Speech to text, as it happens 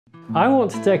I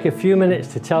want to take a few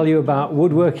minutes to tell you about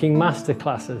Woodworking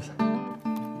Masterclasses.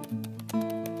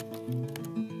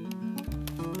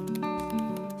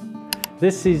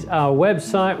 This is our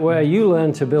website where you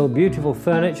learn to build beautiful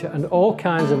furniture and all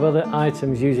kinds of other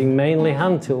items using mainly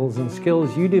hand tools and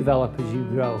skills you develop as you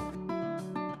grow.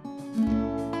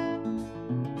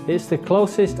 It's the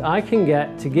closest I can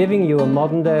get to giving you a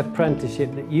modern-day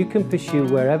apprenticeship that you can pursue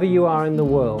wherever you are in the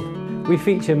world. We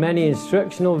feature many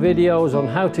instructional videos on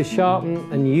how to sharpen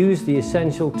and use the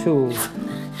essential tools.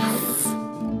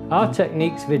 Our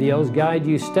techniques videos guide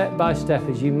you step by step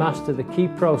as you master the key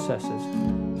processes.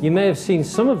 You may have seen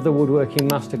some of the Woodworking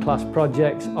Masterclass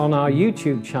projects on our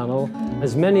YouTube channel,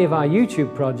 as many of our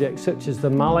YouTube projects such as the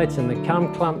mallet and the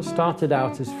cam clamp started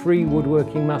out as free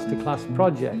Woodworking Masterclass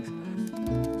projects.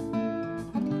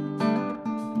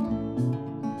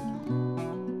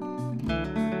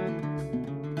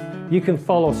 You can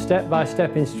follow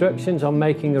step-by-step instructions on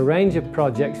making a range of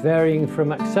projects varying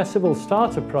from accessible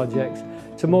starter projects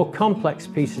to more complex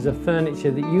pieces of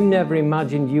furniture that you never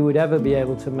imagined you would ever be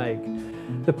able to make.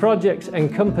 The projects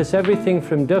encompass everything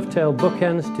from dovetail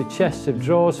bookends to chests of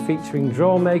drawers featuring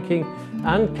drawer making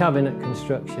and cabinet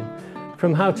construction.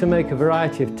 From how to make a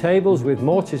variety of tables with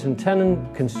mortise and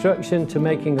tenon construction to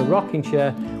making a rocking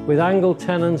chair with angled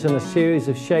tenons and a series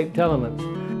of shaped elements.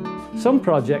 Some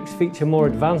projects feature more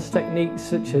advanced techniques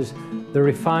such as the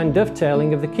refined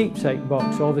dovetailing of the keepsake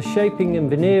box or the shaping and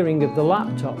veneering of the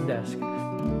laptop desk.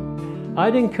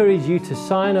 I'd encourage you to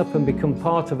sign up and become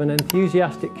part of an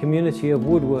enthusiastic community of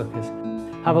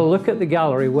woodworkers. Have a look at the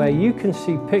gallery where you can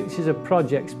see pictures of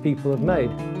projects people have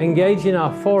made. Engage in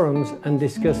our forums and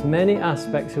discuss many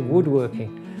aspects of woodworking.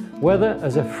 Whether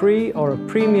as a free or a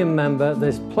premium member,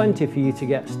 there's plenty for you to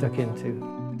get stuck into.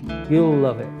 You'll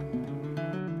love it.